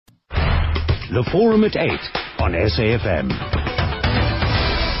The Forum at 8 on SAfm.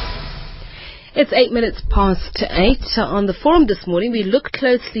 It's 8 minutes past 8. On the forum this morning, we look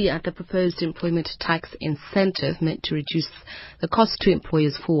closely at the proposed employment tax incentive meant to reduce the cost to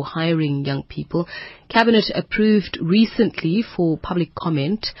employers for hiring young people. Cabinet approved recently for public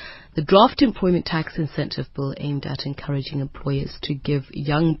comment the draft employment tax incentive bill aimed at encouraging employers to give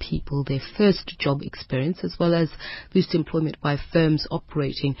young people their first job experience, as well as boost employment by firms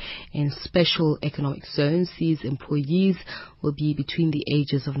operating in special economic zones. These employees will be between the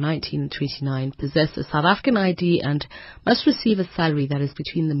ages of 19 and 29, possess a South African ID, and must receive a salary that is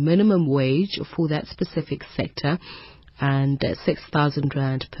between the minimum wage for that specific sector and 6,000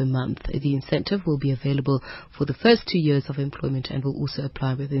 Rand per month. The incentive will be available for the first 2 years of employment and will also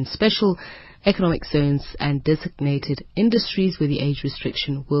apply within special economic zones and designated industries where the age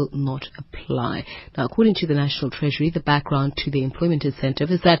restriction will not apply. Now, according to the National Treasury, the background to the employment incentive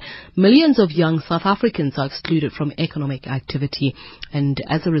is that millions of young South Africans are excluded from economic activity, and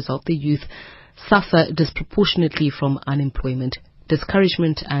as a result, the youth suffer disproportionately from unemployment,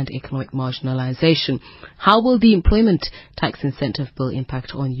 discouragement and economic marginalization. How will the employment tax incentive bill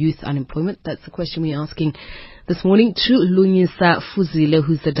impact on youth unemployment? That's the question we're asking this morning to Lunyisa Fuzile,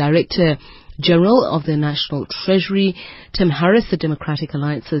 who's the Director General of the National Treasury. Tim Harris, the Democratic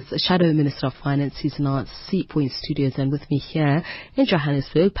Alliance's Shadow Minister of Finance, he's in our Seapoint studios, and with me here in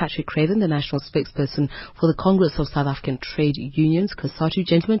Johannesburg, Patrick Craven, the National Spokesperson for the Congress of South African Trade Unions, COSATU.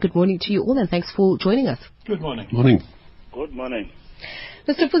 Gentlemen, good morning to you all, and thanks for joining us. Good morning. Morning. Good morning.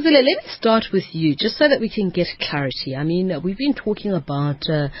 Mr. Fuzile, let me start with you, just so that we can get clarity. I mean, we've been talking about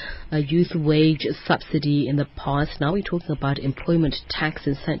a youth wage subsidy in the past. Now we're talking about employment tax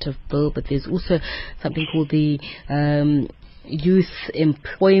incentive bill, but there's also something called the Youth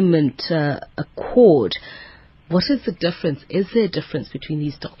Employment Accord. What is the difference? Is there a difference between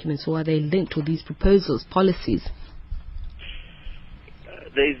these documents, or are they linked, or these proposals, policies?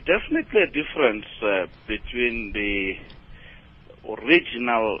 There is definitely a difference between the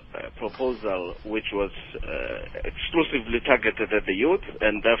original proposal, which was exclusively targeted at the youth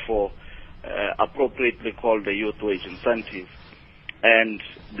and therefore appropriately called the youth wage incentive, and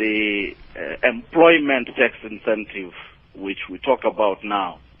the employment tax incentive, which we talk about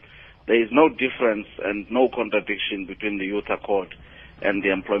now. There is no difference and no contradiction between the youth accord and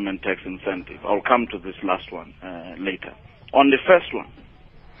the employment tax incentive. I'll come to this last one later. On the first one,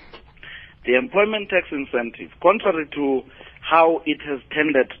 the employment tax incentive, contrary to how it has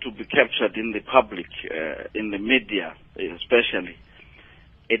tended to be captured in the public, in the media especially,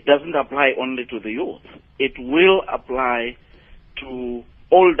 it doesn't apply only to the youth. It will apply to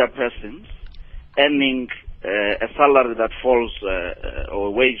older persons earning a salary that falls, or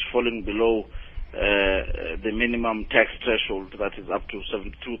a wage falling below the minimum tax threshold, that is up to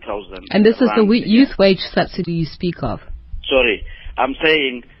 72,000. And this is the youth wage subsidy you speak of? Sorry, I'm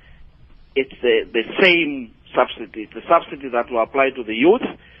saying it's the same subsidy, the subsidy that will apply to the youth,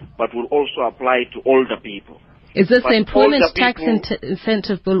 but will also apply to older people. Is this the employment tax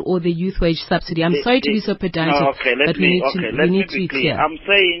incentive bill or the youth wage subsidy? I'm sorry to be so pedantic, but we need to be clear. I'm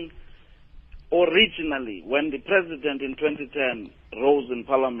saying originally, when the president in 2010 rose in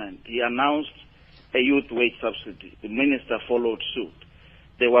parliament, he announced a youth wage subsidy. The minister followed suit.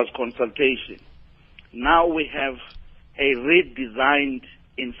 There was consultation. Now we have a redesigned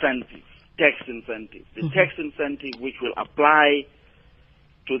incentive. Tax incentive. The tax incentive which will apply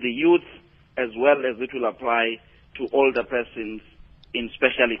to the youth as well as it will apply to older persons in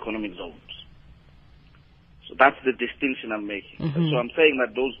special economic zones. So that's the distinction I'm making. So I'm saying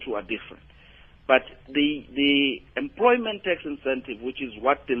that those two are different. But the employment tax incentive, which is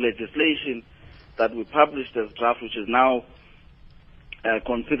what the legislation that we published as draft, which is now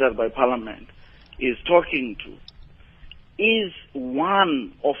considered by Parliament, is talking to, is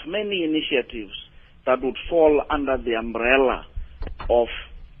one of many initiatives that would fall under the umbrella of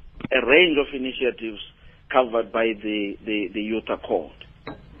a range of initiatives covered by the Youth Accord.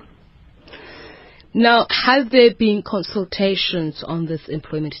 Now, have there been consultations on this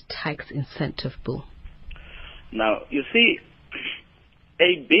employment tax incentive bill? Now, you see,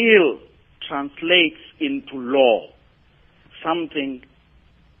 a bill translates into law something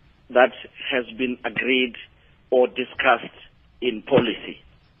that has been agreed or discussed in policy.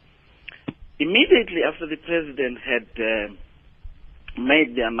 Immediately after the president had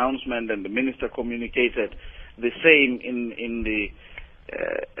made the announcement and the minister communicated the same in the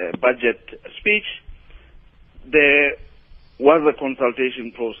budget speech, there was a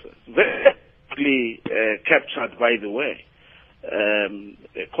consultation process, very captured, by the way,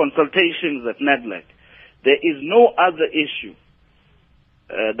 consultations at NEDLAC. There is no other issue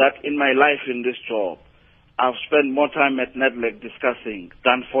that in my life in this job, I've spent more time at NEDLEC discussing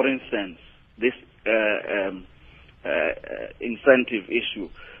than, for instance, this incentive issue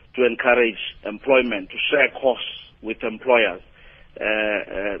to encourage employment, to share costs with employers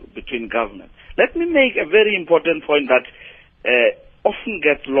between government. Let me make a very important point that often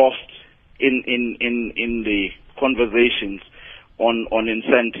gets lost in the conversations on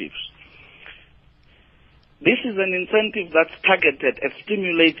incentives. This is an incentive that's targeted at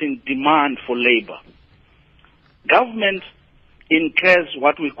stimulating demand for labor. Government incurs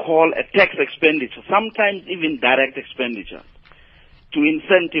what we call a tax expenditure, sometimes even direct expenditure, to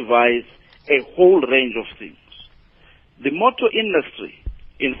incentivize a whole range of things. The motor industry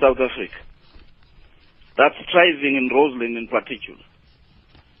in South Africa, that's thriving in Roseland in particular,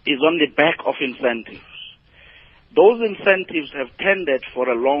 is on the back of incentives. Those incentives have tended for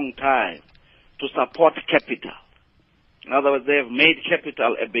a long time to support capital. In other words, they have made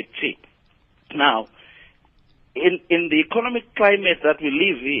capital a bit cheap. Now, in the economic climate that we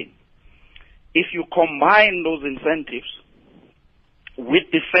live in, if you combine those incentives with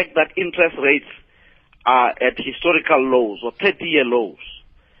the fact that interest rates are at historical lows or 30-year lows,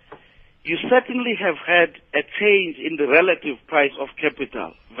 you certainly have had a change in the relative price of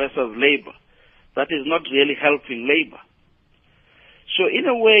capital versus labor that is not really helping labor. So in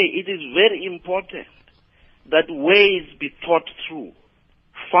a way, it is very important that ways be thought through,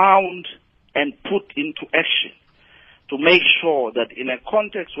 found and put into action to make sure that in a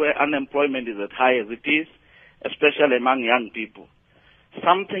context where unemployment is as high as it is, especially among young people,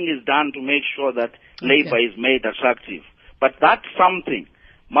 something is done to make sure that labor is made attractive. But that something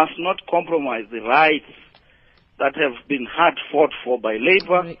must not compromise the rights that have been hard fought for by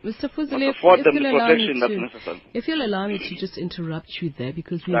labor, right. Mr. Fuzile, afford them the protection that's necessary. If you'll allow me to just interrupt you there,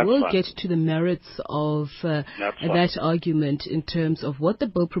 because we That's will fine. get to the merits of that argument in terms of what the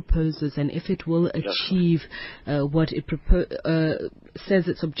bill proposes and if it will achieve what it says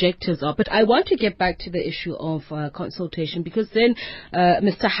its objectives are. But I want to get back to the issue of consultation, because then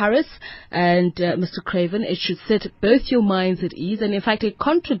Mr. Harris and Mr. Craven, it should set both your minds at ease, and in fact it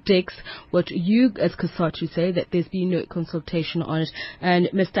contradicts what you as COSATU say, that there's been no consultation on it. And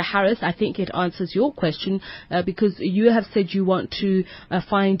Mr. Harris, I think it answers your question because you have said you want to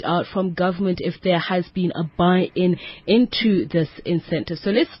find out from government if there has been a buy-in into this incentive.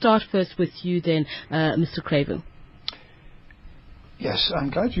 So let's start first with you then, Mr. Craven. Yes, I'm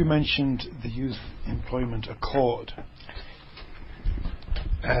glad you mentioned the Youth Employment Accord.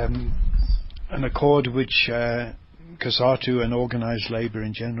 An accord which COSATU and organised labour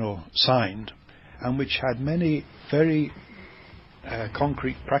in general signed, and which had many very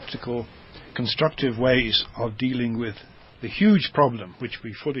concrete, practical, constructive ways of dealing with the huge problem, which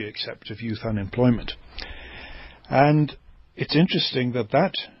we fully accept, of youth unemployment. And it's interesting that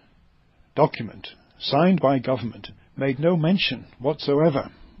that document, signed by government, made no mention whatsoever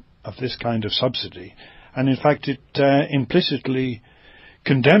of this kind of subsidy, and in fact it implicitly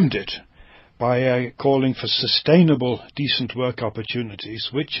condemned it by calling for sustainable, decent work opportunities,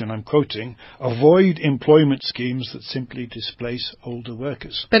 which, and I'm quoting, avoid employment schemes that simply displace older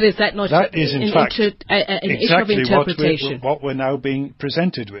workers. But is that not that is, in fact, an exactly issue of interpretation? what we're now being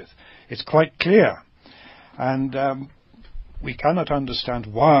presented with. It's quite clear. And we cannot understand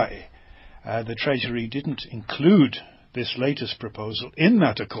why the Treasury didn't include this latest proposal in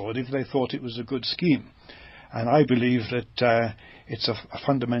that accord if they thought it was a good scheme. And I believe that it's a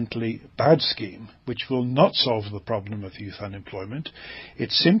fundamentally bad scheme which will not solve the problem of youth unemployment.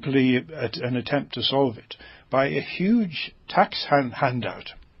 It's simply an attempt to solve it by a huge tax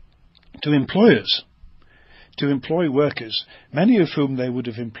handout to employers, to employ workers, many of whom they would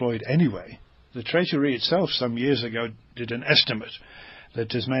have employed anyway. The Treasury itself some years ago did an estimate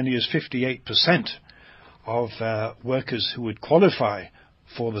that as many as 58% of workers who would qualify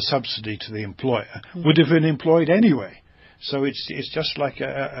for the subsidy to the employer would have been employed anyway. So it's just like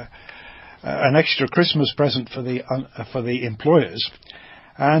an extra Christmas present for the employers.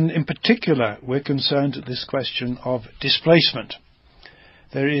 And in particular, we're concerned at this question of displacement.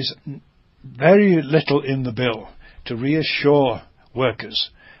 There is very little in the bill to reassure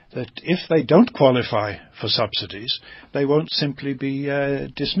workers that if they don't qualify for subsidies, they won't simply be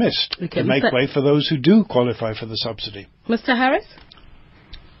dismissed to make way for those who do qualify for the subsidy. Mr. Harris?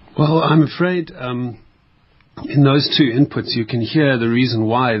 Well, I'm afraid in those two inputs you can hear the reason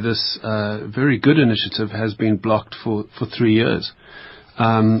why this very good initiative has been blocked for 3 years.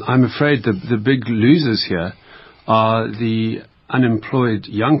 I'm afraid the big losers here are the unemployed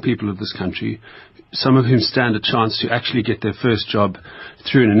young people of this country some of whom stand a chance to actually get their first job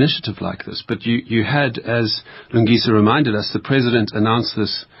through an initiative like this. But you had, as Lungisa reminded us, the President announced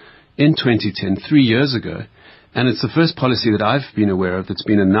this in 2010, 3 years ago, and it's the first policy that I've been aware of that's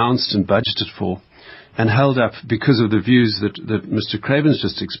been announced and budgeted for and held up because of the views that Mr. Craven's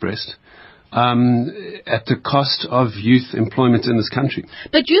just expressed, at the cost of youth employment in this country.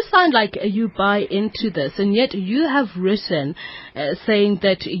 But you sound like you buy into this, and yet you have written saying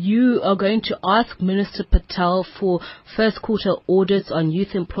that you are going to ask Minister Patel for first quarter audits on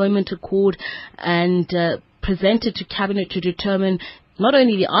youth employment accord and present it to Cabinet to determine not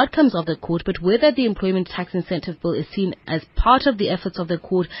only the outcomes of the court, but whether the employment tax incentive bill is seen as part of the efforts of the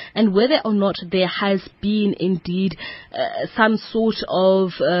court, and whether or not there has been indeed some sort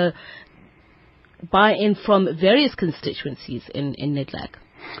of buy-in from various constituencies in NEDLAC.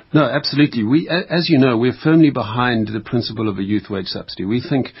 No, absolutely. We, as you know, we're firmly behind the principle of a youth wage subsidy. We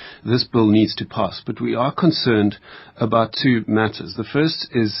think this bill needs to pass, but we are concerned about two matters. The first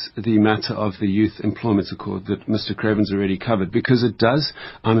is the matter of the Youth Employment Accord that Mr. Craven's already covered, because it does,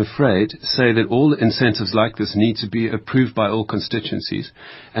 I'm afraid, say that all incentives like this need to be approved by all constituencies.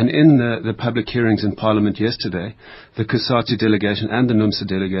 And in the public hearings in Parliament yesterday, the COSATU delegation and the NUMSA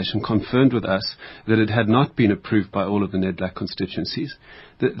delegation confirmed with us that it had not been approved by all of the NEDLAC constituencies.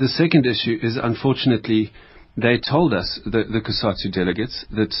 The second issue is, unfortunately, they told us, the COSATU delegates,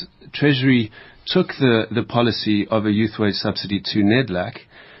 that Treasury took the policy of a youth wage subsidy to NEDLAC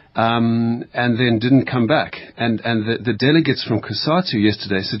and then didn't come back. And the delegates from COSATU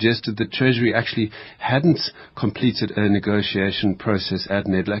yesterday suggested that Treasury actually hadn't completed a negotiation process at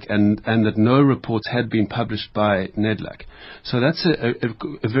NEDLAC and that no reports had been published by NEDLAC. So that's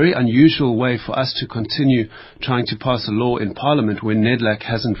a very unusual way for us to continue trying to pass a law in Parliament when NEDLAC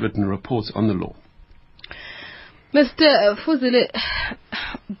hasn't written reports on the law. Mr. Fuzile,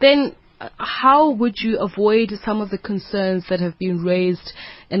 then how would you avoid some of the concerns that have been raised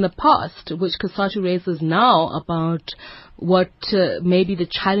in the past, which COSATU raises now, about what may be the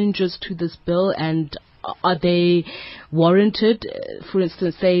challenges to this bill, and are they warranted? For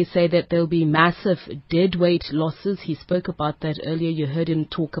instance, say that there will be massive deadweight losses. He spoke about that earlier. You heard him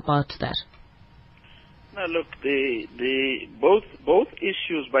talk about that. Now, look, both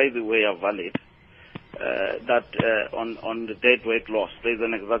issues, by the way, are valid. That on the deadweight loss, there's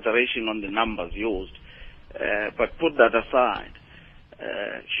an exaggeration on the numbers used. But put that aside.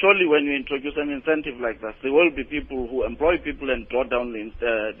 Surely when you introduce an incentive like that, there will be people who employ people and draw down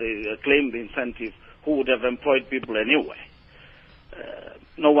claim the incentive who would have employed people anyway.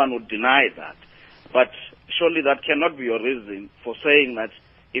 No one would deny that. But surely that cannot be your reason for saying that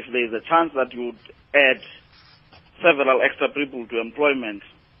if there is a chance that you would add several extra people to employment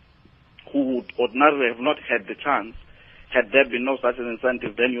who would ordinarily have not had the chance, had there been no such an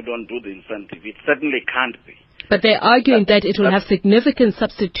incentive, then you don't do the incentive. It certainly can't be. But they're arguing that it will have significant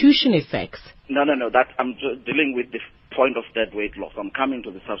substitution effects. No. I'm dealing with the point of deadweight loss. I'm coming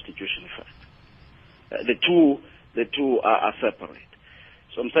to the substitution effect. The two are separate.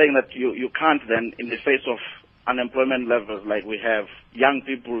 So I'm saying that you can't then, in the face of unemployment levels like we have, young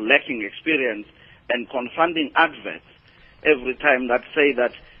people lacking experience and confronting adverts every time that say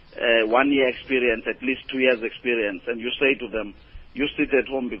that 1 year experience, at least 2 years experience, and you say to them, you sit at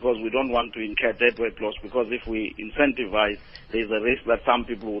home because we don't want to incur deadweight loss, because if we incentivize, there's a risk that some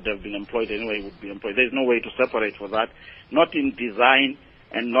people would have been employed anyway would be employed. There's no way to separate for that, not in design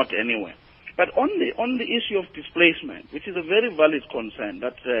and not anywhere. But on the issue of displacement, which is a very valid concern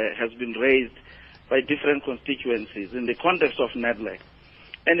that has been raised by different constituencies in the context of NEDLAC,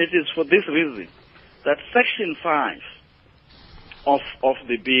 and it is for this reason that Section 5 of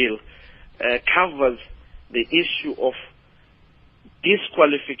the bill covers the issue of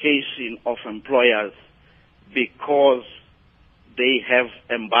disqualification of employers because they have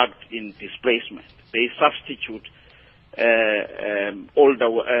embarked in displacement. They substitute older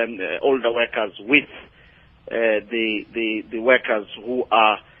workers with the workers who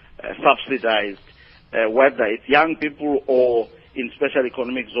are subsidized, whether it's young people or in special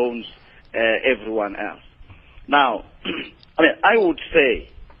economic zones, everyone else. Now, I would say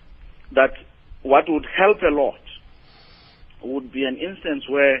that what would help a lot would be an instance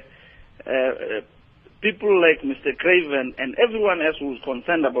where people like Mr. Craven and everyone else who is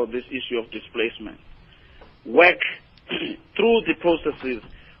concerned about this issue of displacement work through the processes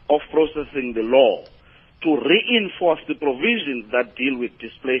of processing the law to reinforce the provisions that deal with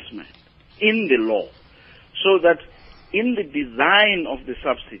displacement in the law, so that in the design of the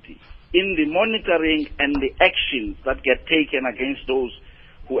subsidy, in the monitoring and the actions that get taken against those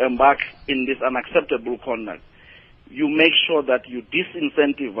who embark in this unacceptable conduct, you make sure that you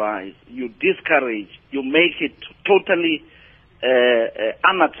disincentivize, you discourage, you make it totally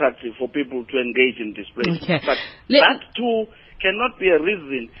unattractive for people to engage in displacement. Okay. But that too cannot be a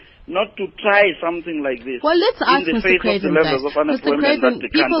reason not to try something like this. Well, let's ask in the Mr. face Craven of the levels of unemployment that the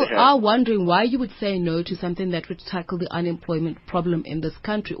people country has. are wondering why you would say no to something that would tackle the unemployment problem in this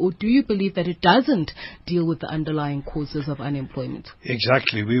country, or do you believe that it doesn't deal with the underlying causes of unemployment?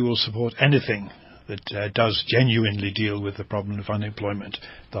 Exactly. We will support anything that does genuinely deal with the problem of unemployment.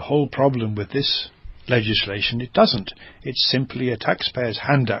 The whole problem with this legislation, it doesn't. It's simply a taxpayer's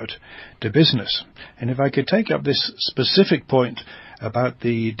handout to business. And if I could take up this specific point about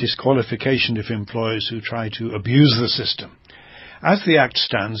the disqualification of employers who try to abuse the system. As the Act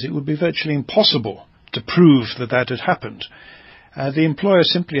stands, it would be virtually impossible to prove that that had happened. The employer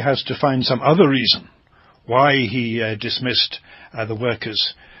simply has to find some other reason why he dismissed the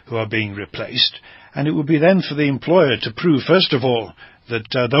workers who are being replaced, and it would be then for the employer to prove, first of all,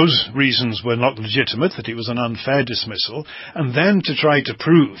 that those reasons were not legitimate, that it was an unfair dismissal, and then to try to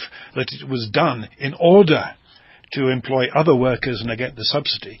prove that it was done in order to employ other workers and get the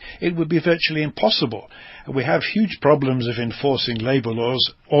subsidy. It would be virtually impossible. We have huge problems of enforcing labour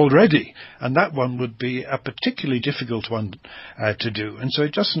laws already, and that one would be a particularly difficult one to do. And so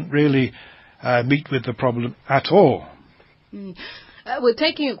it doesn't really meet with the problem at all. We're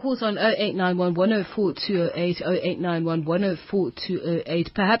taking your calls on 0891 104 208, 0891 104 208.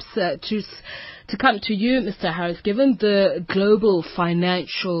 Perhaps to come to you, Mr. Harris, given the global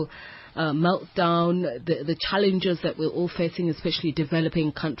financial meltdown, the challenges that we're all facing, especially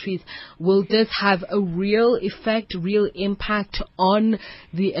developing countries, will this have a real effect, real impact on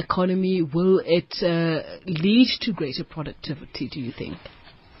the economy? Will it lead to greater productivity, do you think?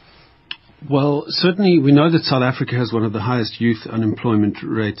 Well, certainly we know that South Africa has one of the highest youth unemployment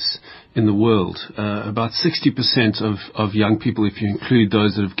rates in the world. About 60% of young people, if you include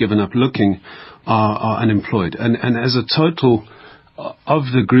those that have given up looking, are unemployed. And as a total of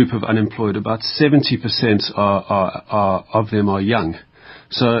the group of unemployed, about 70% of them are young.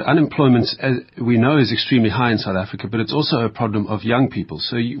 So unemployment, as we know, is extremely high in South Africa, but it's also a problem of young people.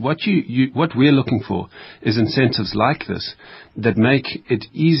 So what we're looking for is incentives like this that make it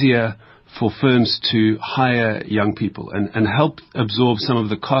easier for firms to hire young people and help absorb some of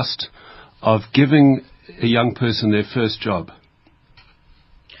the cost of giving a young person their first job.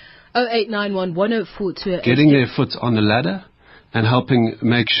 0891 104 208. Getting their foot on the ladder and helping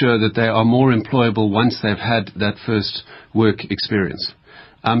make sure that they are more employable once they've had that first work experience.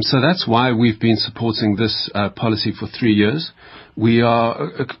 So that's why we've been supporting this policy for 3 years. We are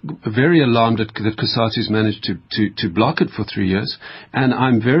very alarmed that COSATU's managed to block it for 3 years, and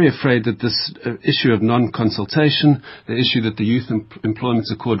I'm very afraid that this issue of non-consultation, the issue that the Youth Employment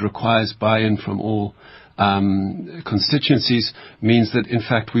Accord requires buy-in from all constituencies, means that in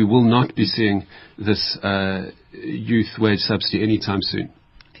fact we will not be seeing this youth wage subsidy anytime soon.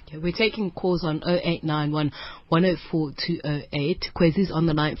 We're taking calls on 0891 104 208. Kwesi's on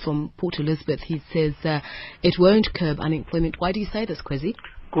the line from Port Elizabeth. He says it won't curb unemployment. Why do you say this, Kwesi?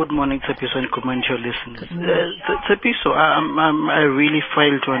 Good morning, Tsepiso, and good morning to your listeners. Tsepiso, I really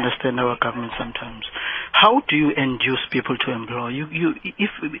fail to understand our government sometimes. How do you induce people to employ?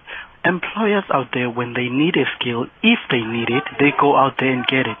 If employers out there, when they need a skill, if they need it, they go out there and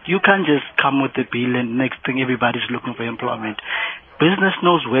get it. You can't just come with the bill and next thing everybody's looking for employment. Business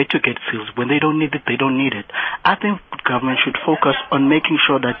knows where to get skills. When they don't need it, they don't need it. I think government should focus on making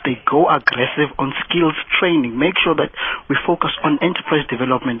sure that they go aggressive on skills training. Make sure that we focus on enterprise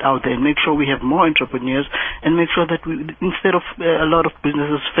development out there and make sure we have more entrepreneurs and make sure that we, instead of a lot of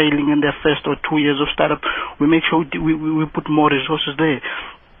businesses failing in their first or 2 years of startup, we make sure we put more resources there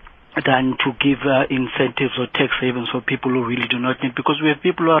than to give incentives or tax havens for people who really do not need. Because we have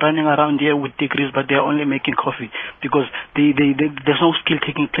people who are running around here with degrees, but they are only making coffee because there's no skill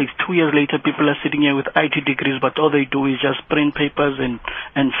taking place. 2 years later, people are sitting here with IT degrees, but all they do is just print papers and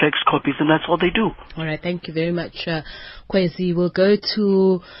fax copies, and that's all they do. All right, thank you very much, Kwesi. We'll go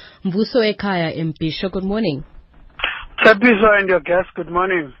to Mvuso Ekaya in Bisho. Good morning. Tsepiso and your guest, good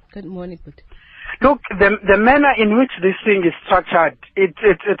morning. Good morning. Look, the manner in which this thing is structured,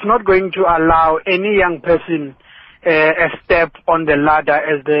 it's not going to allow any young person a step on the ladder,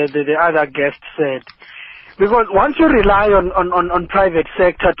 as the other guest said. Because once you rely on private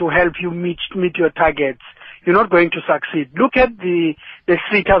sector to help you meet your targets, you're not going to succeed. Look at the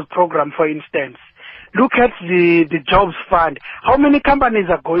SETA's program, for instance. Look at the jobs fund. How many companies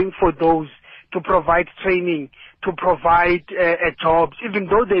are going for those to provide training, to provide jobs, even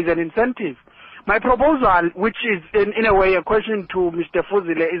though there's an incentive? My proposal, which is in a way a question to Mr.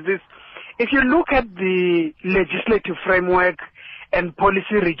 Fuzile, is this: if you look at the legislative framework and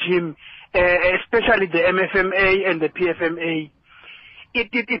policy regime, especially the MFMA and the PFMA,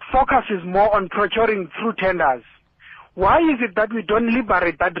 it focuses more on procuring through tenders. Why is it that we don't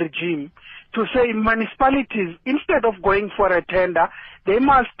liberate that regime to say municipalities, instead of going for a tender, they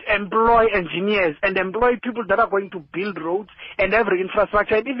must employ engineers and employ people that are going to build roads and every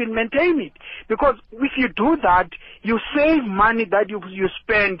infrastructure and even maintain it? Because if you do that, you save money that you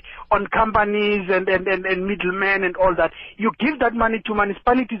spend on companies and middlemen and all that. You give that money to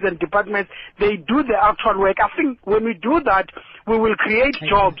municipalities and departments. They do the actual work. I think when we do that, we will create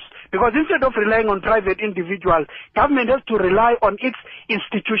jobs. Because instead of relying on private individuals, government has to rely on its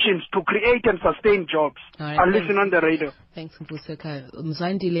institutions to create and sustain jobs. Right, I'll listen on the radio. Thanks, Mvuseka.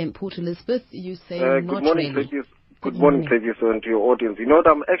 Mzandile and Port Elizabeth, you say good not morning, really. Good morning, Claudius, and to your audience. You know what,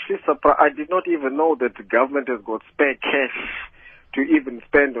 I'm actually surprised. I did not even know that the government has got spare cash to even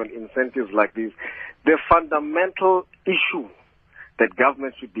spend on incentives like this. The fundamental issue that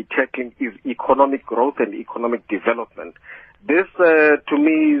government should be tackling is economic growth and economic development. This, to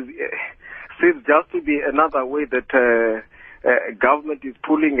me, seems just to be another way that government is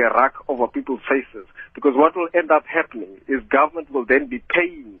pulling a rug over people's faces. Because what will end up happening is government will then be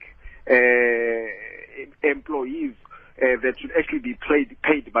paying employees that should actually be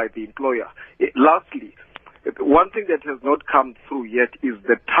paid by the employer. Lastly, one thing that has not come through yet is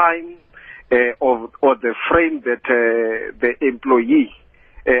the time or the frame that the employee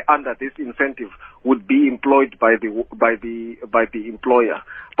under this incentive would be employed by the employer.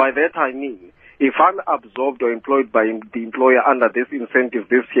 By that I mean, if I'm absorbed or employed by the employer under this incentive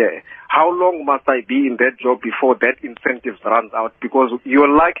this year, how long must I be in that job before that incentive runs out? Because you're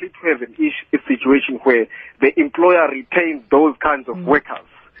likely to have a situation where the employer retains those kinds of workers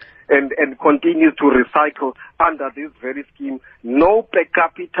and continues to recycle under this very scheme. No per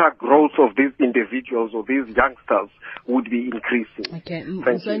capita growth of these individuals or these youngsters would be increasing. Okay, Thank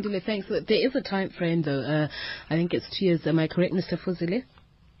thanks. There is a time frame, though. I think it's 2 years. Am I correct, Mr. Fuzile?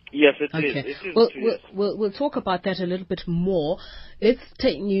 Yes, it okay. is. It is. We'll talk about that a little bit more. Let's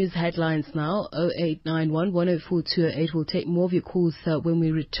take news headlines now. 0891 104 208. We'll take more of your calls when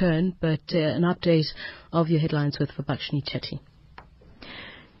we return, but an update of your headlines with Vabakshini Chetty.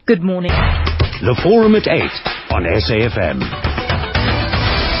 Good morning. The Forum at 8 on SAfm.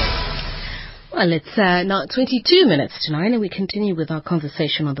 Well, it's now 22 minutes to 9, and we continue with our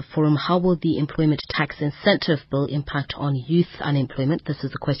conversation on the forum. How will the Employment Tax Incentive Bill impact on youth unemployment? This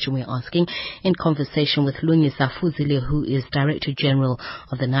is the question we're asking in conversation with Lunyisa Fuzile, who is Director General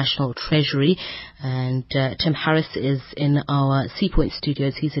of the National Treasury. And Tim Harris is in our Seapoint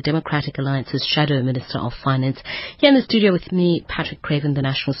studios. He's a Democratic Alliance's Shadow Minister of Finance. Here in the studio with me, Patrick Craven, the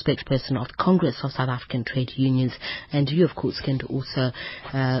National Spokesperson of the Congress of South African Trade Unions. And you, of course, can also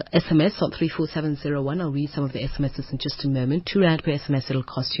SMS on 34701. I'll read some of the SMSs in just a moment. R2 per SMS it'll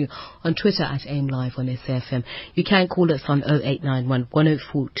cost you. On Twitter at AMLive on SAfm. You can call us on 0891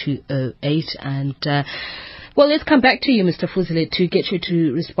 104 208. And well, let's come back to you, Mr. Fuzile, to get you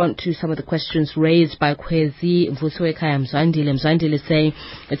to respond to some of the questions raised by Kwezi Mvuswekaya Mzandile. Mzandile saying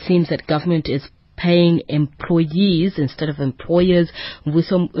it seems that government is paying employees instead of employers.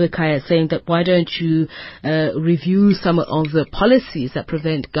 Mvuswekaya saying that why don't you review some of the policies that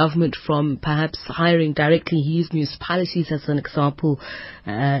prevent government from perhaps hiring directly. He used municipalities as an example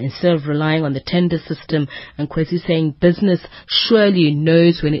instead of relying on the tender system. And Kwezi saying business surely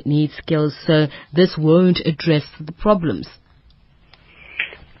knows when it needs skills, so this won't address the problems.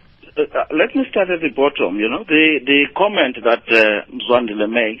 Let me start at the bottom. You know, the comment that Mzwandile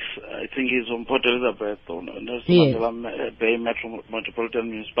makes, I think is on Port Elizabeth, on the Bay Metropolitan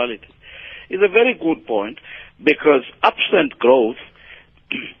Municipality, is a very good point, because absent growth,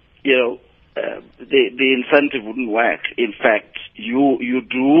 you know, the incentive wouldn't work. In fact, you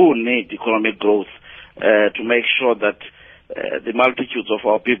do need economic growth to make sure that the multitudes of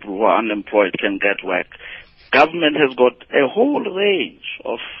our people who are unemployed can get work. Government has got a whole range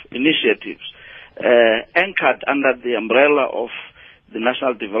of initiatives anchored under the umbrella of the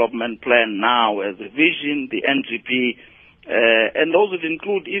National Development Plan now as a vision, the NGP, and those would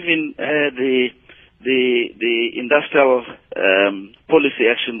include even the Industrial Policy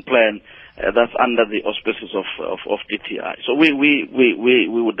Action Plan that's under the auspices of DTI. So we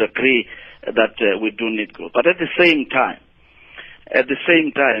would agree that we do need growth. But at the same time,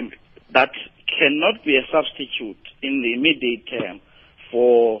 that cannot be a substitute in the immediate term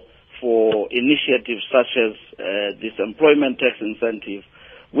for initiatives such as this employment tax incentive,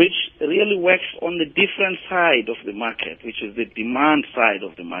 which really works on the different side of the market, which is the demand side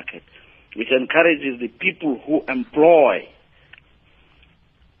of the market, which encourages the people who employ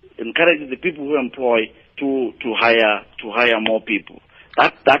encourage the people who employ to hire more people.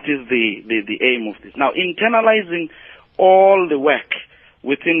 That is the aim of this. Now, internalizing all the work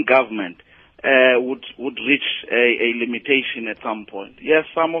within government would reach a limitation at some point. Yes,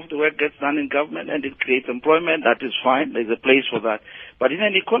 some of the work gets done in government and it creates employment. That is fine. There's a place for that. But in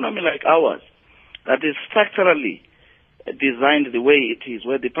an economy like ours, that is structurally designed the way it is,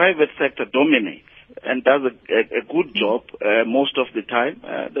 where the private sector dominates and does a good job most of the time.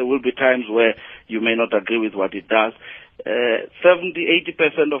 There will be times where you may not agree with what it does.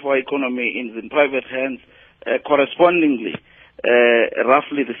 70-80% of our economy is in private hands. Correspondingly,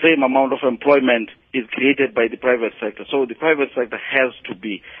 roughly the same amount of employment is created by the private sector. So the private sector has to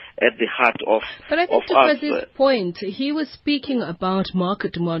be at the heart of But I think to Fred's point, he was speaking about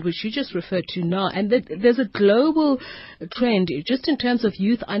market demand, which you just referred to now, and there's a global trend just in terms of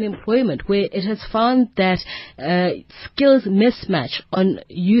youth unemployment, where it has found that skills mismatch on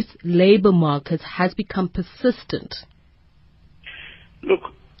youth labor markets has become persistent. Look,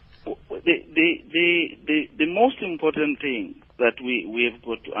 the most important thing that we have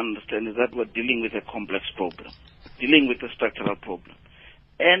got to understand is that we're dealing with a complex problem, dealing with a structural problem.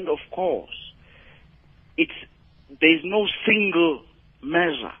 And of course, there's no single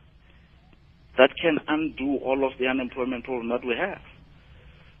measure that can undo all of the unemployment problem that we have.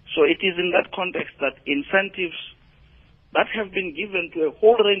 So it is in that context that incentives that have been given to a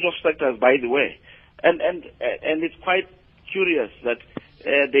whole range of sectors, by the way, and it's quite curious that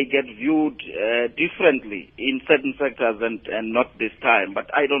they get viewed differently in certain sectors and not this time. But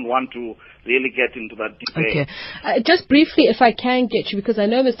I don't want to really get into that debate. Okay. Just briefly, if I can get you, because I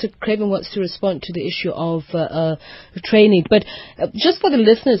know Mr. Craven wants to respond to the issue of training, but just for the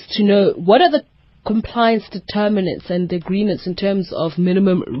listeners to know, what are the compliance determinants and agreements in terms of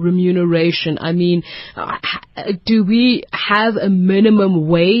minimum remuneration? I mean, do we have a minimum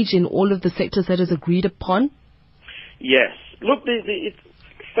wage in all of the sectors that is agreed upon? Yes. Look,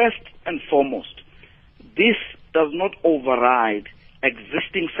 first and foremost, this does not override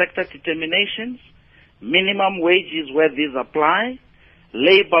existing sector determinations, minimum wages where these apply,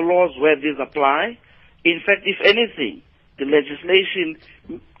 labor laws where these apply. In fact, if anything, the legislation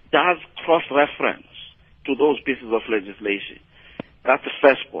does cross-reference to those pieces of legislation. That's the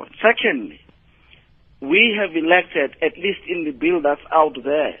first point. Secondly, we have elected, at least in the bill that's out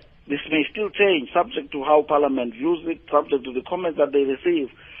there, this may still change, subject to how Parliament views it, subject to the comments that they receive,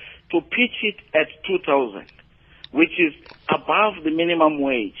 to pitch it at 2,000, which is above the minimum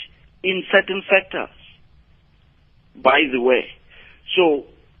wage in certain sectors, by the way. So,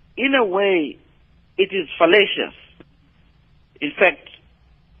 in a way, it is fallacious, in fact,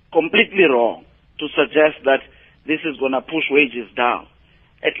 completely wrong, to suggest that this is going to push wages down.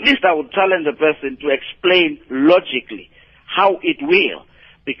 At least I would challenge the person to explain logically how it will.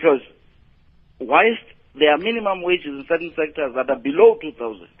 Because whilst there are minimum wages in certain sectors that are below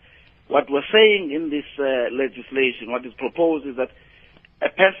 2,000, what we're saying in this legislation, what is proposed, is that a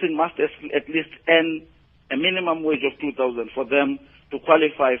person must at least earn a minimum wage of 2,000 for them to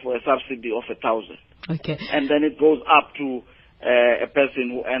qualify for a subsidy of 1,000. Okay. And then it goes up to a person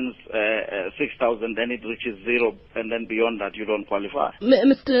who earns 6,000, then it reaches zero, and then beyond that you don't qualify.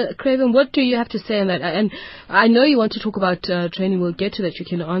 Mr. Craven, what do you have to say on that? And I know you want to talk about training. We'll get to that. You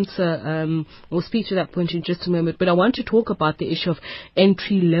can answer, we'll speak to that point in just a moment. But I want to talk about the issue of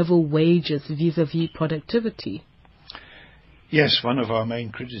entry-level wages vis-a-vis productivity. Yes, one of our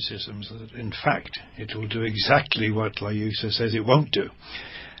main criticisms is that, in fact, it will do exactly what Layusa says it won't do.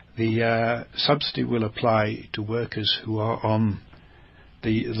 The subsidy will apply to workers who are on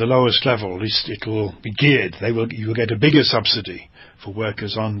the lowest level. At least it will be geared. You will get a bigger subsidy for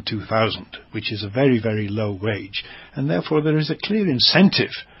workers on 2,000, which is a very, very low wage. And therefore there is a clear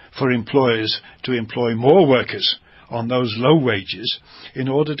incentive for employers to employ more workers on those low wages in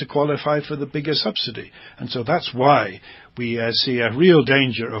order to qualify for the bigger subsidy. And so that's why we see a real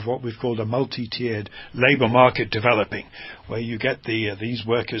danger of what we've called a multi-tiered labour market developing, where you get these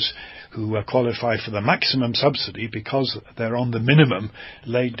workers who qualify for the maximum subsidy because they're on the minimum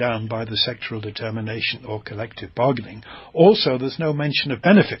laid down by the sectoral determination or collective bargaining. Also, there's no mention of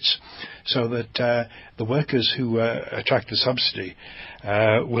benefits, so that the workers who attract the subsidy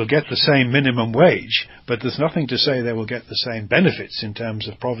will get the same minimum wage, but there's nothing to say they will get the same benefits in terms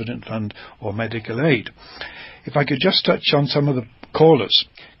of Provident Fund or medical aid. If I could just touch on some of the callers.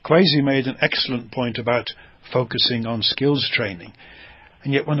 Kwesi made an excellent point about focusing on skills training.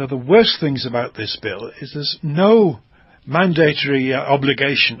 And yet one of the worst things about this bill is there's no mandatory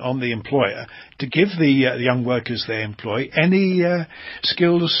obligation on the employer to give the young workers they employ any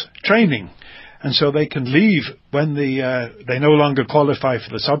skills training. and so they can leave when they no longer qualify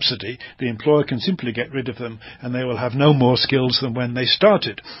for the subsidy. The employer can simply get rid of them, and they will have no more skills than when they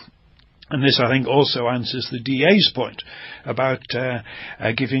started. And this, I think, also answers the DA's point about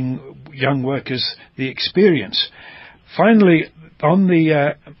giving young workers the experience. Finally, on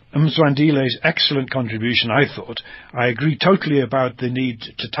the Mzwandile's excellent contribution, I thought, I agree totally about the need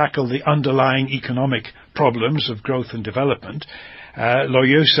to tackle the underlying economic problems of growth and development.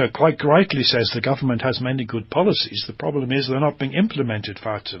 Loyosa quite rightly says the government has many good policies. The problem is they're not being implemented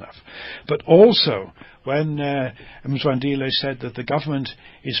fast enough. But also, when Mzwandile said that the government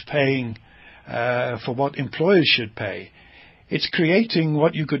is paying for what employers should pay, it's creating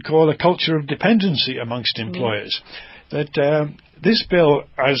what you could call a culture of dependency amongst employers. That this bill,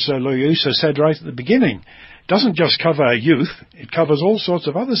 as Loyosa said right at the beginning, doesn't just cover youth, it covers all sorts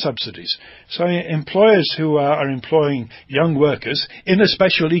of other subsidies. So employers who are employing young workers in a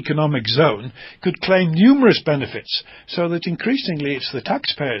special economic zone could claim numerous benefits, so that increasingly it's the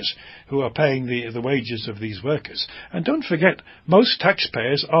taxpayers who are paying the wages of these workers. And don't forget, most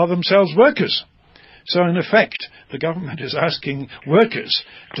taxpayers are themselves workers. So in effect, the government is asking workers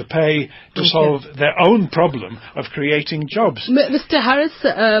to pay to solve their own problem of creating jobs. Mr. Harris,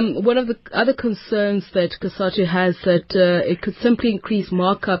 one of the other concerns that COSATU has that it could simply increase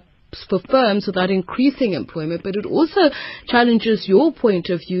markup for firms without increasing employment, but it also challenges your point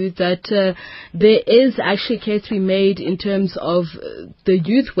of view that there is actually a case to be made in terms of the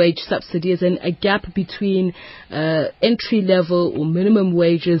youth wage subsidies and a gap between entry level or minimum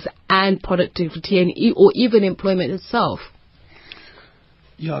wages and productivity and or even employment itself.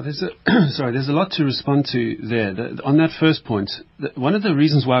 Yeah, there's a lot to respond to there. On that first point, one of the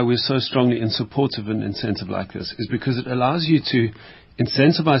reasons why we're so strongly in support of an incentive like this is because it allows you to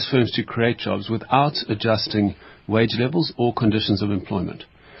incentivize firms to create jobs without adjusting wage levels or conditions of employment.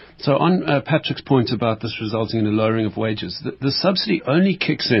 So on Patrick's point about this resulting in a lowering of wages, the subsidy only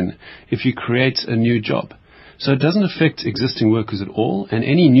kicks in if you create a new job. So it doesn't affect existing workers at all, and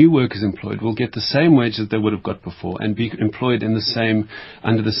any new workers employed will get the same wage that they would have got before and be employed in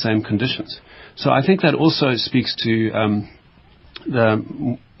under the same conditions. So I think that also speaks to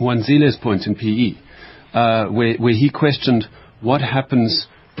the Wanzile's point in PE, where he questioned what happens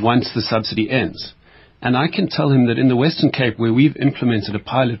once the subsidy ends. And I can tell him that in the Western Cape, where we've implemented a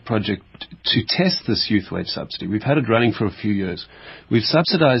pilot project to test this youth wage subsidy, we've had it running for a few years. We've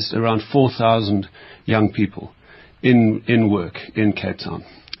subsidized around 4,000 young people in work in Cape Town.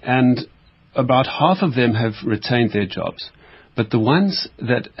 And about half of them have retained their jobs. But the ones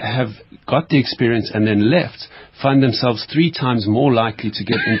that have got the experience and then left find themselves 3 times more likely to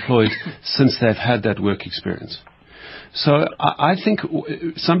get employed since they've had that work experience. So I think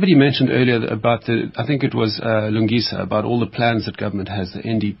somebody mentioned earlier about I think it was Lungisa, about all the plans that government has, the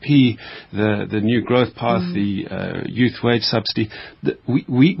NDP, the new growth path, the youth wage subsidy.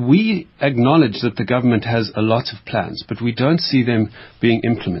 We acknowledge that the government has a lot of plans, but we don't see them being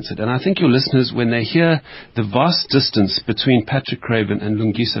implemented. And I think your listeners, when they hear the vast distance between Patrick Craven and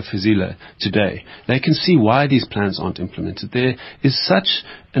Lungisa Fizile today, they can see why these plans aren't implemented. There is such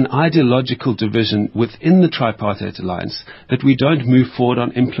an ideological division within the tripartite alliance that we don't move forward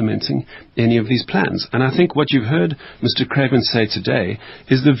on implementing any of these plans. And I think what you've heard Mr. Craven say today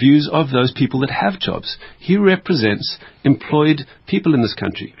is the views of those people that have jobs. He represents employed people in this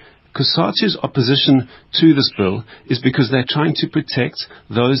country. COSATU's opposition to this bill is because they're trying to protect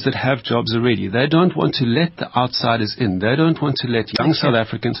those that have jobs already. They don't want to let the outsiders in. They don't want to let young South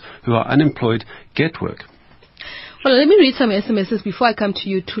Africans who are unemployed get work. Well, let me read some SMSs before I come to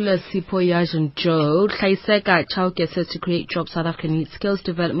you. Tula, Sipo, Yaj, and Joe. Tlaiseka Chauke says to create jobs, South Africa needs skills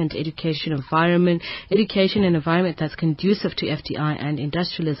development, education and environment that's conducive to FDI and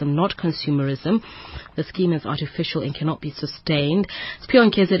industrialism, not consumerism. The scheme is artificial and cannot be sustained. Spion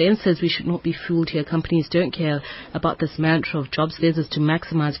KZN says we should not be fooled here. Companies don't care about this mantra of jobs. Theirs is to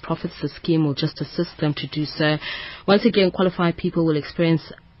maximize profits. The scheme will just assist them to do so. Once again, qualified people with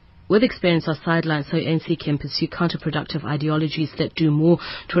experience are sidelined, so ANC can pursue counterproductive ideologies that do more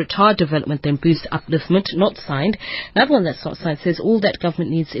to retard development than boost upliftment. Not signed. Another one that's not signed says all that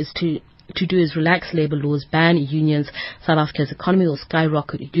government needs is to do is relax labour laws, ban unions. South Africa's economy will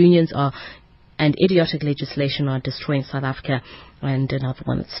skyrocket. Unions and idiotic legislation are destroying South Africa. And another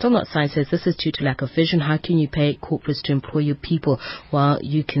one that's still not signed says this is due to lack of vision. How can you pay corporates to employ your people while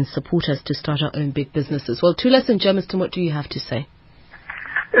you can support us to start our own big businesses? Well, Tulas and Germiston, what do you have to say?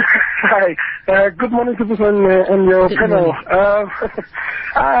 Hi. Good morning to everyone and your panel.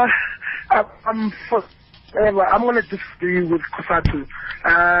 I'm going to disagree with COSATU.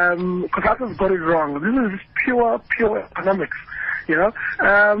 COSATU's got it wrong. This is pure economics. You know,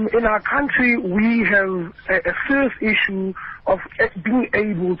 in our country, we have a serious issue of being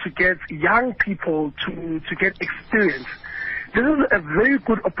able to get young people to get experience. This is a very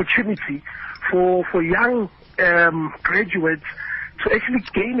good opportunity for young graduates to actually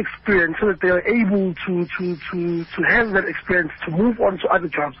gain experience so that they are able to have that experience to move on to other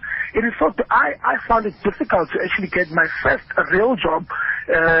jobs. It is so I found it difficult to actually get my first real job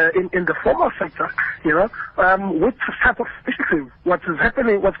in the formal sector, you know, with this type of initiative. What's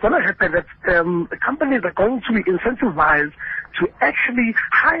going to happen that companies are going to be incentivized to actually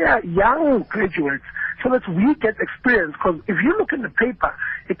hire young graduates so that we get experience. Because if you look in the paper,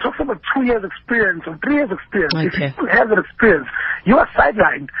 it talks about 2 years experience or 3 years experience. Okay. If you don't have that experience, you are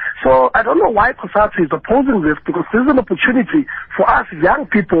sidelined. So I don't know why COSATU is opposing this, because this is an opportunity for us young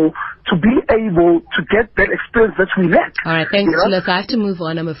people to be able to get that experience that we lack. All right, thanks, Silas. I have to move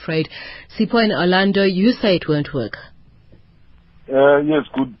on, I'm afraid. Sipho in Orlando, you say it won't work. Yes,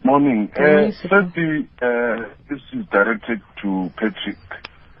 good morning. Sipho. This is directed to Patrick.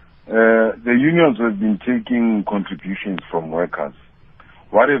 The unions have been taking contributions from workers.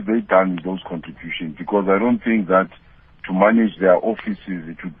 What have they done with those contributions? Because I don't think that to manage their offices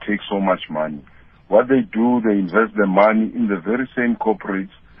it would take so much money. What they do, they invest the money in the very same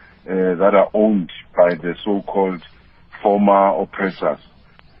corporates that are owned by the so-called former oppressors.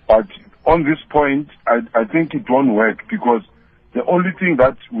 But on this point, I think it won't work, because the only thing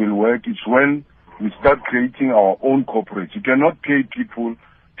that will work is when we start creating our own corporates. You cannot pay people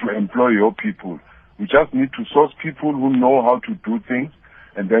to employ your people. We just need to source people who know how to do things,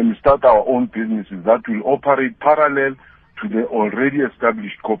 and then we start our own businesses that will operate parallel to the already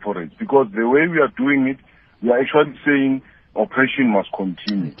established corporates. Because the way we are doing it, we are actually saying oppression must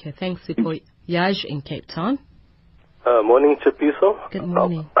continue. Okay, thanks, Sipho. Yaj in Cape Town. Morning, Chapiso. Good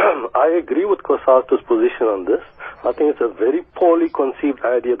morning. I agree with COSATU's position on this. I think it's a very poorly conceived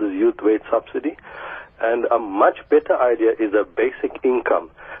idea, this youth wage subsidy. And a much better idea is a basic income.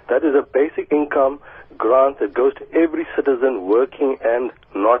 That is a basic income grant that goes to every citizen working and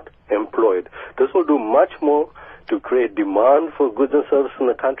not employed. This will do much more to create demand for goods and services in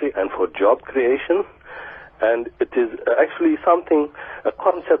the country and for job creation. And it is actually a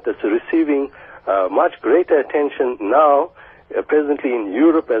concept that's receiving much greater attention now, presently in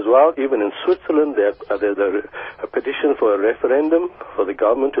Europe as well. Even in Switzerland, there's a petition for a referendum for the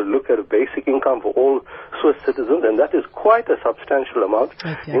government to look at a basic income for all Swiss citizens, and that is quite a substantial amount.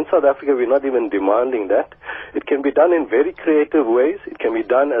 Okay. In South Africa, we're not even demanding that. It can be done in very creative ways. It can be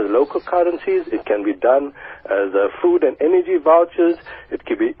done as local currencies. It can be done as food and energy vouchers. It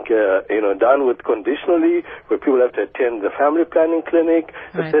can be done with conditionally, where people have to attend the family planning clinic,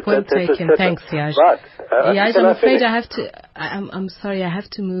 Right, etc. point taken. Thanks, Yaj. But Yaj, I'm afraid I have to. I'm sorry, I have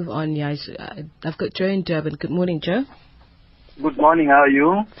to move on, Yaj. I've got Joe in Durban. Good morning, Joe. Good morning. How are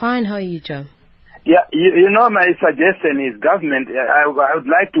you? Fine. How are you, Joe? Yeah, you know, my suggestion is government. I would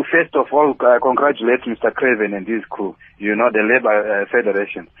like to first of all congratulate Mr. Craven and his crew, you know, the Labour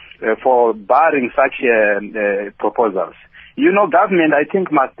Federation, for barring such proposals. You know, government, I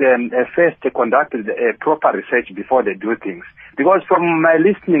think, must first conduct a proper research before they do things. Because from my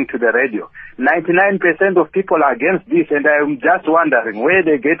listening to the radio, 99% of people are against this, and I'm just wondering where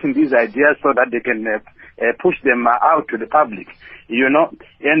they're getting these ideas so that they can push them out to the public, you know.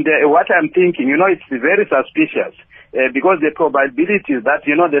 And what I'm thinking, you know, it's very suspicious because the probability is that,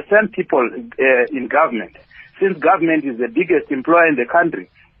 you know, the same people in government, since government is the biggest employer in the country,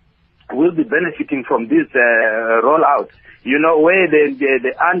 will be benefiting from this rollout. You know, where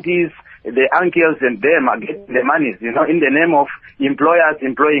the aunties, the uncles and them are getting the monies, you know, in the name of employers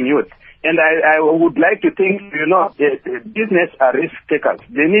employing youth. And I would like to think, you know, business are risk takers.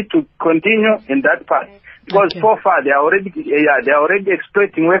 They need to continue in that path because so far they are already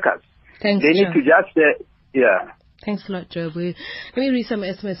exploiting workers. Thanks, they need Joe. to just Thanks a lot, Joe. Let me read some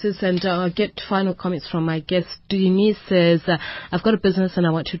SMSs and I'll get final comments from my guest. Denise says, I've got a business and I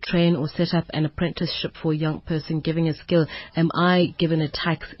want to train or set up an apprenticeship for a young person giving a skill. Am I given a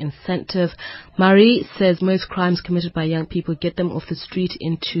tax incentive? Marie says, most crimes committed by young people get them off the street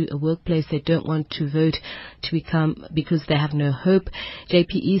into a workplace they don't want to vote to become because they have no hope.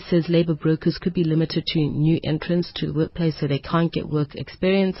 JPE says labour brokers could be limited to new entrants to the workplace so they can't get work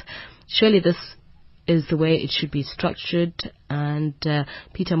experience. Surely this is the way it should be structured. And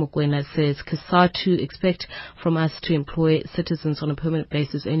Peter Mokwena says, COSATU expect from us to employ citizens on a permanent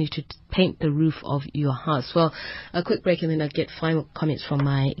basis only to paint the roof of your house. Well, a quick break and then I'll get final comments from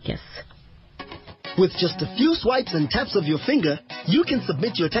my guests. With just a few swipes and taps of your finger, you can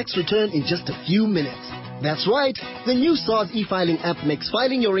submit your tax return in just a few minutes. That's right, the new SARS e-filing app makes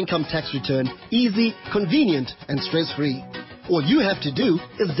filing your income tax return easy, convenient, and stress-free. All you have to do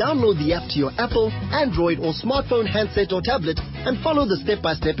is download the app to your Apple, Android or smartphone handset or tablet and follow the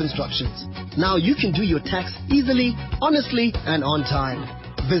step-by-step instructions. Now you can do your tax easily, honestly and on time.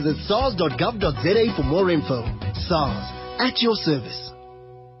 Visit sars.gov.za for more info. SARS, at your service.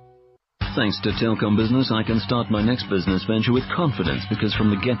 Thanks to Telkom Business, I can start my next business venture with confidence because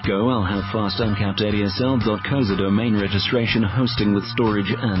from the get-go, I'll have fast uncapped ADSL.co.za domain registration, hosting with storage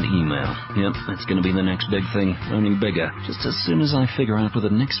and email. Yep, that's going to be the next big thing, only bigger, just as soon as I figure out what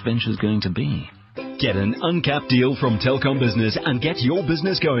the next venture's going to be. Get an uncapped deal from Telkom Business and get your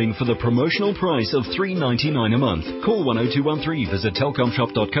business going for the promotional price of $3.99 a month. Call 10213, visit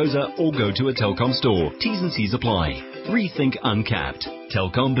telkomshop.co.za or go to a Telkom store. T's and C's apply. Rethink Uncapped.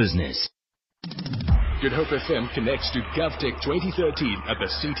 Telkom Business. Good Hope FM connects to GovTech 2013 at the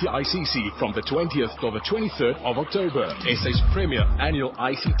CTICC from the 20th to the 23rd of October. SA's premier annual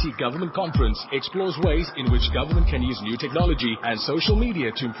ICT government conference explores ways in which government can use new technology and social media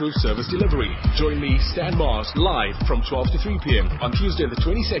to improve service delivery. Join me, Stan Mars, live from 12 to 3 p.m. on Tuesday the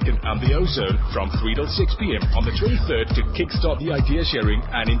 22nd and the Ozone from 3 till 6 p.m. on the 23rd to kickstart the idea sharing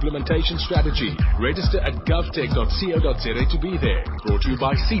and implementation strategy. Register at govtech.co.za to be there. Brought to you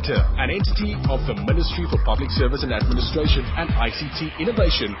by CETA, an entity of the Ministry for Public Service and Administration and ICT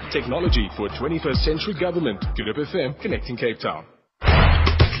Innovation, technology for 21st century government. Good Hope FM, connecting Cape Town.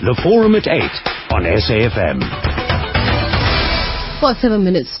 The Forum at 8 on SAfm. Well, 7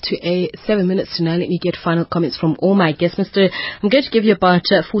 minutes to 9. Let me get final comments from all my guests. I'm going to give you about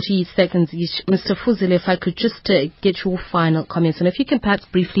 40 seconds each. Mr. Fuzile, if I could just get your final comments, and if you can perhaps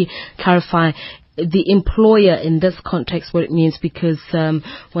briefly clarify the employer in this context, what it means, because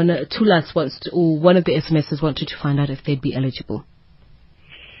when Tulas wants to, or one of the SMSs wanted to find out if they'd be eligible.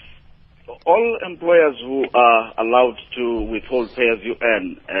 All employers who are allowed to withhold pay as you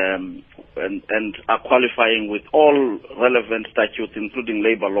earn and are qualifying with all relevant statutes, including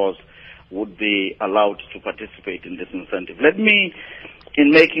labor laws, would be allowed to participate in this incentive. Let me, in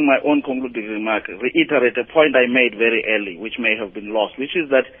making my own concluding remark, reiterate a point I made very early, which may have been lost, which is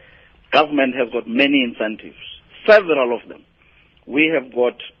that government has got many incentives, several of them. We have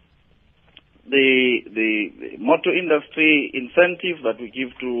got the motor industry incentive that we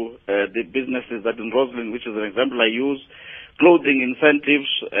give to the businesses that in Roslyn, which is an example I use, clothing incentives,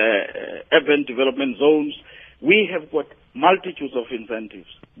 urban development zones. We have got multitudes of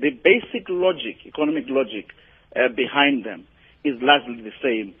incentives. The basic logic, economic logic behind them is largely the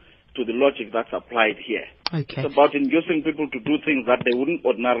same to the logic that's applied here. Okay. It's about inducing people to do things that they wouldn't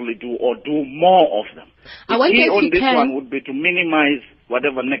ordinarily do or do more of them. I wonder if on you this can... one would be to minimize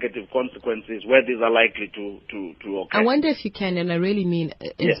whatever negative consequences where these are likely to occur. I wonder if you can, and I really mean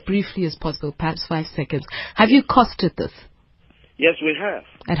as briefly as possible, perhaps 5 seconds. Have you costed this? Yes, we have.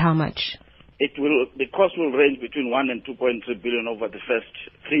 At how much? The cost will range between 1 and 2.3 billion over the first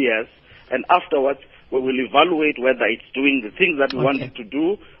 3 years, and afterwards we will evaluate whether it's doing the things that we wanted to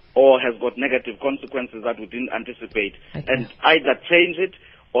do or has got negative consequences that we didn't anticipate, and either change it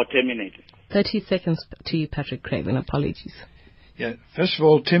or terminate it. 30 seconds to you, Patrick Craven. Apologies. Yeah. First of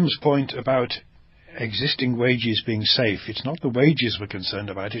all, Tim's point about existing wages being safe, it's not the wages we're concerned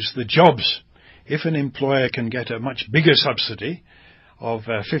about, it's the jobs. If an employer can get a much bigger subsidy of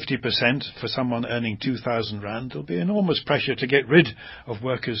 50% for someone earning 2,000 rand, there'll be enormous pressure to get rid of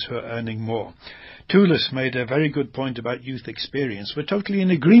workers who are earning more. Tulis made a very good point about youth experience. We're totally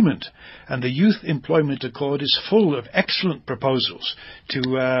in agreement, and the Youth Employment Accord is full of excellent proposals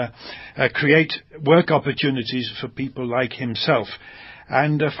to create work opportunities for people like himself.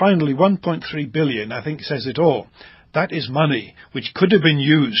 And finally, 1.3 billion, I think, says it all. That is money which could have been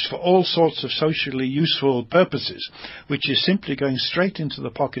used for all sorts of socially useful purposes, which is simply going straight into the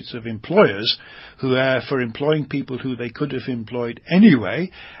pockets of employers who are for employing people who they could have employed anyway,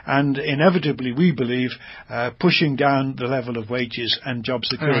 and inevitably, we believe, pushing down the level of wages and job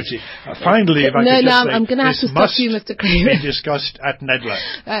security. Right. Finally, if I could just say, I'm going to have to stop you, Mr. Craven. Be discussed at NEDLA.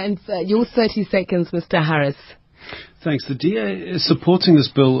 And your 30 seconds, Mr. Harris. Thanks. The DA is supporting this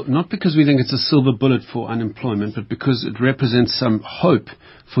bill not because we think it's a silver bullet for unemployment, but because it represents some hope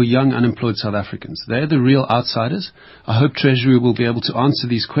for young unemployed South Africans. They're the real outsiders. I hope Treasury will be able to answer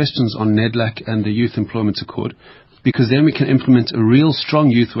these questions on NEDLAC and the Youth Employment Accord, because then we can implement a real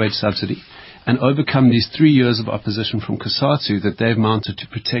strong youth wage subsidy and overcome these 3 years of opposition from COSATU that they've mounted to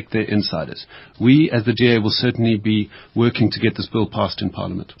protect their insiders. We, as the DA, will certainly be working to get this bill passed in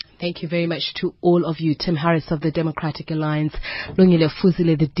Parliament. Thank you very much to all of you. Tim Harris of the Democratic Alliance, Lungile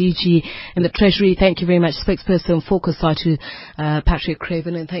Fuzile, the DG in the Treasury. Thank you very much, spokesperson for COSATU, Patrick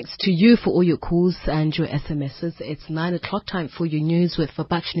Craven, and thanks to you for all your calls and your SMSs. It's 9 o'clock time for your news with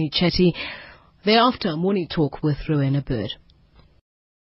Vabachini Chetty. Thereafter, Morning Talk with Rowena Bird.